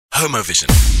HOMOVISION.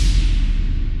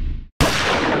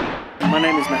 My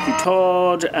name is Matthew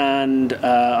Todd, and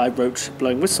I wrote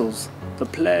Blowing Whistles, the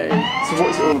play. So what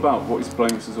is it all about? What is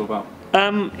Blowing Whistles all about?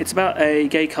 It's about a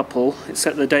gay couple. It's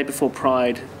set the day before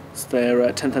Pride. It's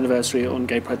their 10th anniversary on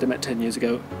Gay Pride. They met 10 years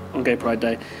ago on Gay Pride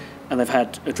Day, and they've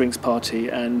had a drinks party,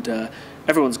 and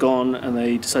everyone's gone, and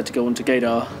they decide to go on to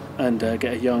Gaydar and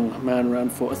get a young man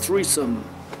around for a threesome.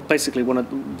 Basically, one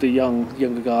of the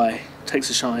younger guy takes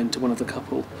a shine to one of the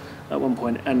couple at one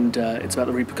point, and it's about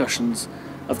the repercussions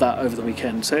of that over the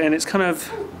weekend. So, and it's kind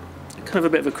of a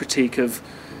bit of a critique of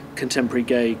contemporary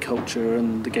gay culture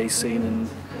and the gay scene and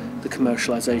the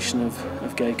commercialisation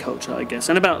of gay culture, I guess,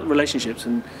 and about relationships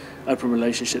and open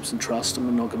relationships and trust and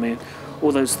monogamy,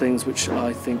 all those things which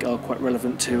I think are quite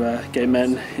relevant to gay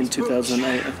men in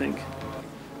 2008, I think.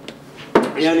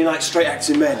 He only likes straight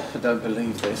acting men. I don't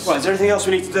believe this. Right, is there anything else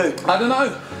we need to do? I don't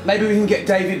know. Maybe we can get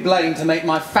David Blaine to make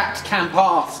my fat camp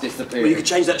arse disappear. Well, you could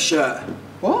change that shirt.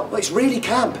 What? Well, it's really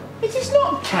camp. It is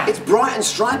not camp. It's bright and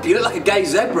stripy. You look like a gay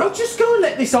zebra. Well, just go and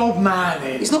let this old man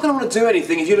in. He's not going to want to do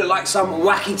anything if you look like some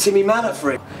wacky Timmy Mallet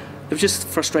freak. It was just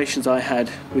frustrations I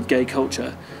had with gay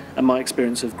culture and my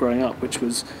experience of growing up, which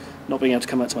was not being able to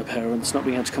come out to my parents, not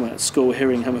being able to come out to school,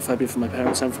 hearing homophobia from my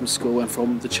parents and from school and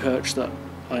from the church that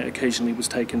I occasionally was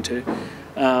taken to,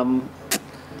 and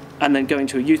then going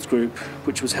to a youth group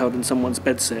which was held in someone's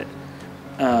bedsit,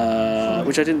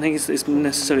 which I didn't think is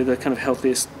necessarily the kind of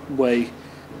healthiest way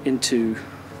into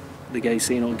the gay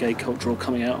scene or gay culture or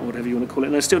coming out or whatever you want to call it.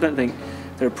 And I still don't think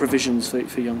there are provisions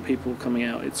for young people coming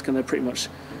out. It's kind of pretty much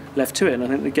left to it, and I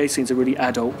think the gay scene's a really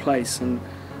adult place, and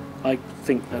I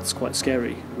think that's quite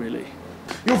scary, really.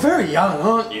 You're very young,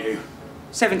 aren't you?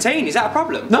 17, is that a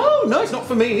problem? No, it's not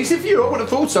for me. It's for you. I would have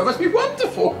thought so. It must be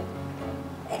wonderful.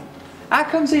 How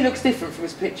comes he looks different from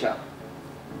his picture?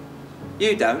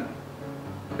 You don't,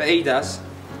 but he does.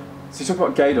 So you talk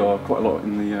about gaydar quite a lot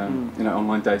in the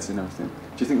online dating and everything.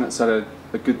 Do you think that's a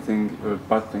good thing or a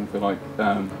bad thing for like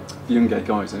the young gay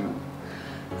guys anyway?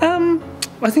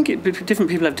 I think different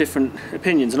people have different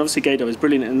opinions, and obviously gaydar is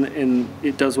brilliant and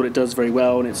it does what it does very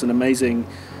well, and it's an amazing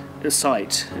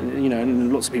site, you know,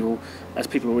 and lots of people, as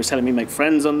people are always telling me, make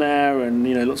friends on there, and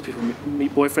you know, lots of people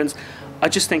meet boyfriends. I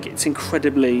just think it's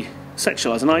incredibly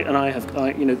sexualized, and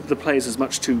I you know, the play is as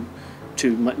much to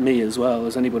me as well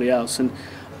as anybody else, and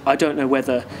I don't know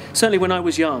whether, certainly when I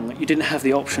was young, you didn't have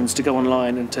the options to go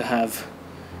online and to have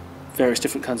various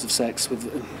different kinds of sex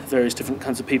with various different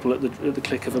kinds of people at the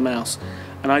click of a mouse,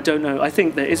 and I don't know. I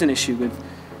think there is an issue with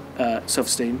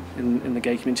self-esteem in the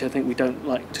gay community. I think we don't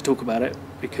like to talk about it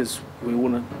because we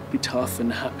want to be tough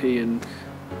and happy and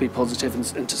be positive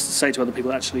and to say to other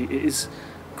people, actually, it is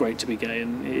great to be gay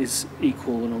and it is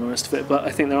equal and all the rest of it. But I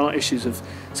think there are issues of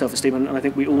self-esteem, and I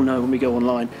think we all know when we go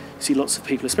online, you see lots of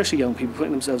people, especially young people,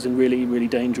 putting themselves in really, really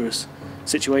dangerous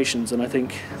situations, and I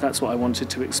think that's what I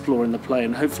wanted to explore in the play,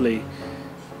 and hopefully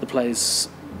the play is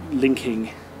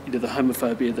linking, you know, the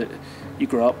homophobia that you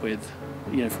grow up with,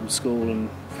 you know, from school and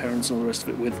parents and all the rest of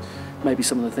it, with maybe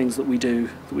some of the things that we do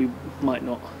that we might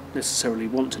not necessarily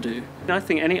want to do. And I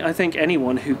think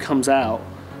anyone who comes out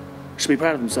should be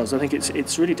proud of themselves. I think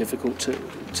it's really difficult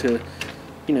to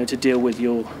you know, to deal with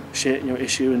your shit and your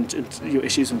issue and your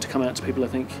issues and to come out to people. I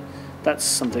think that's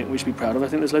something we should be proud of. I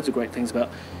think there's loads of great things about,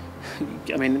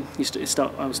 I mean, I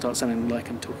would start sounding like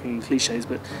I'm talking in cliches,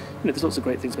 but you know, there's lots of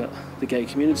great things about the gay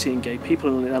community and gay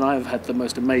people, and I've had the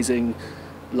most amazing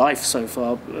life so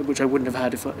far, which I wouldn't have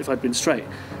had if I'd been straight.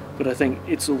 But I think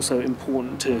it's also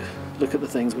important to look at the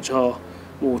things which are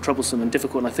more troublesome and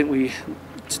difficult, and I think we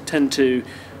tend to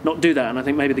not do that, and I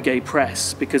think maybe the gay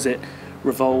press, because it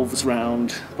revolves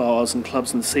around bars and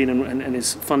clubs and the scene and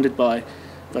is funded by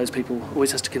those people,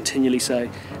 always has to continually say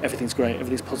everything's great,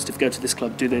 everything's positive, go to this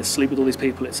club, do this, sleep with all these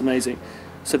people, it's amazing.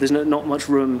 So there's not much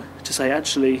room to say,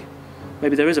 actually,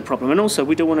 maybe there is a problem. And also,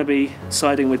 we don't want to be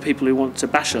siding with people who want to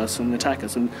bash us and attack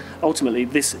us, and ultimately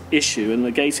this issue and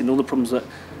the gay scene, all the problems that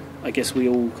I guess we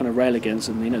all kind of rail against,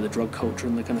 and you know, the drug culture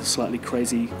and the kind of slightly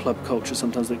crazy club culture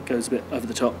sometimes that goes a bit over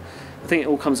the top, I think it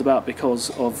all comes about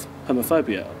because of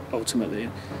homophobia ultimately.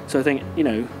 So I think, you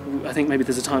know, I think maybe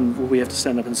there's a time where we have to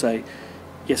stand up and say,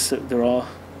 yes, there are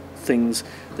things,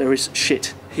 there is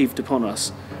shit heaved upon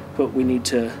us, but we need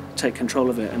to take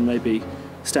control of it and maybe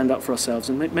stand up for ourselves.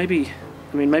 And maybe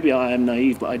I am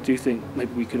naive, but I do think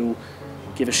maybe we could all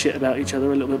give a shit about each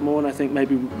other a little bit more, and I think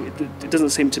maybe it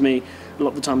doesn't seem to me a lot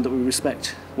of the time that we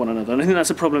respect one another, and I think that's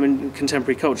a problem in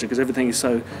contemporary culture because everything is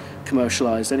so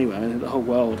commercialised anyway. I think the whole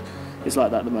world is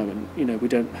like that at the moment. You know, we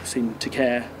don't seem to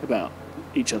care about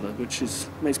each other, which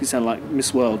makes me sound like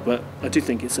Miss World, but I do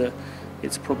think it's a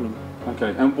problem.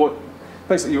 Okay, and what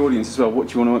basically your audience as well, what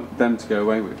do you want them to go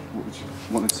away with? What would you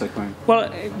want them to take home?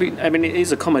 Well, I mean, it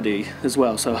is a comedy as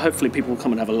well, so hopefully people will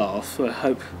come and have a laugh. I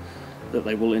hope that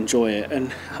they will enjoy it,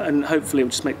 and hopefully it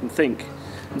will just make them think.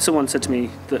 And someone said to me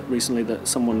that recently that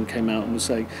someone came out and was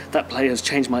saying, that play has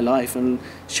changed my life and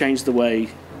changed the way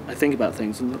I think about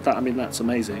things, and that, I mean, that's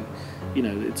amazing. You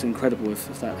know, it's incredible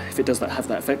if it does have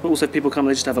that effect. But also if people come,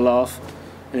 they just have a laugh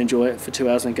and enjoy it for 2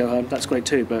 hours and go home. That's great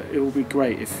too. But it would be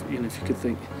great if if you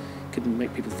could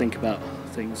make people think about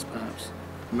things, perhaps.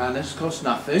 Manners cost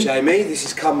nothing. Jamie, this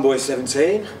is Cumboy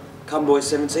 17. Cumboy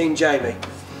 17, Jamie.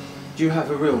 Do you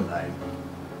have a real name?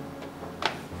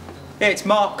 Yeah, it's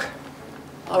Mark.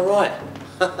 All right.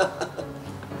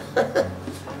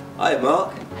 Hi,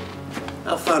 Mark.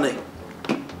 How funny.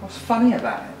 What's funny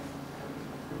about it?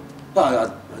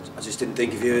 Well, I just didn't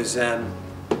think of you as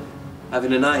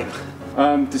having a name.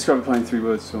 Describe a play in 3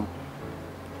 words, or...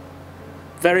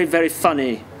 Very, very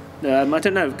funny. I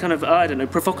don't know, kind of, I don't know,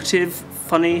 provocative,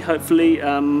 funny, hopefully,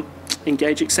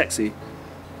 engaging, sexy.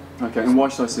 Okay, and why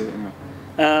should I see it anyway?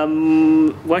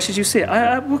 Why should you see it?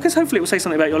 Well, because hopefully it will say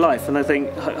something about your life, and I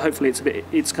think hopefully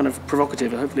it's kind of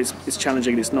provocative, and hopefully it's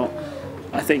challenging. It's not.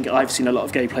 I think I've seen a lot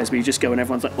of gay plays where you just go and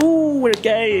everyone's like, "Oh, we're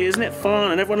gay, isn't it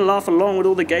fun?" and everyone will laugh along with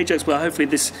all the gay jokes. Well, hopefully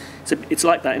it's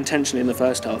like that intentionally in the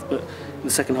first half, but in the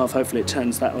second half, hopefully it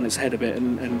turns that on its head a bit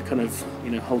and kind of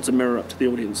holds a mirror up to the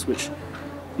audience, which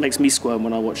makes me squirm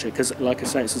when I watch it, because like I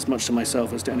say, it's as much to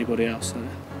myself as to anybody else. So.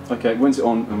 Okay, when's it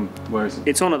on and where is it?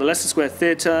 It's on at the Leicester Square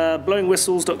Theatre,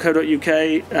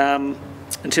 blowingwhistles.co.uk,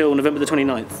 until November the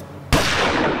 29th.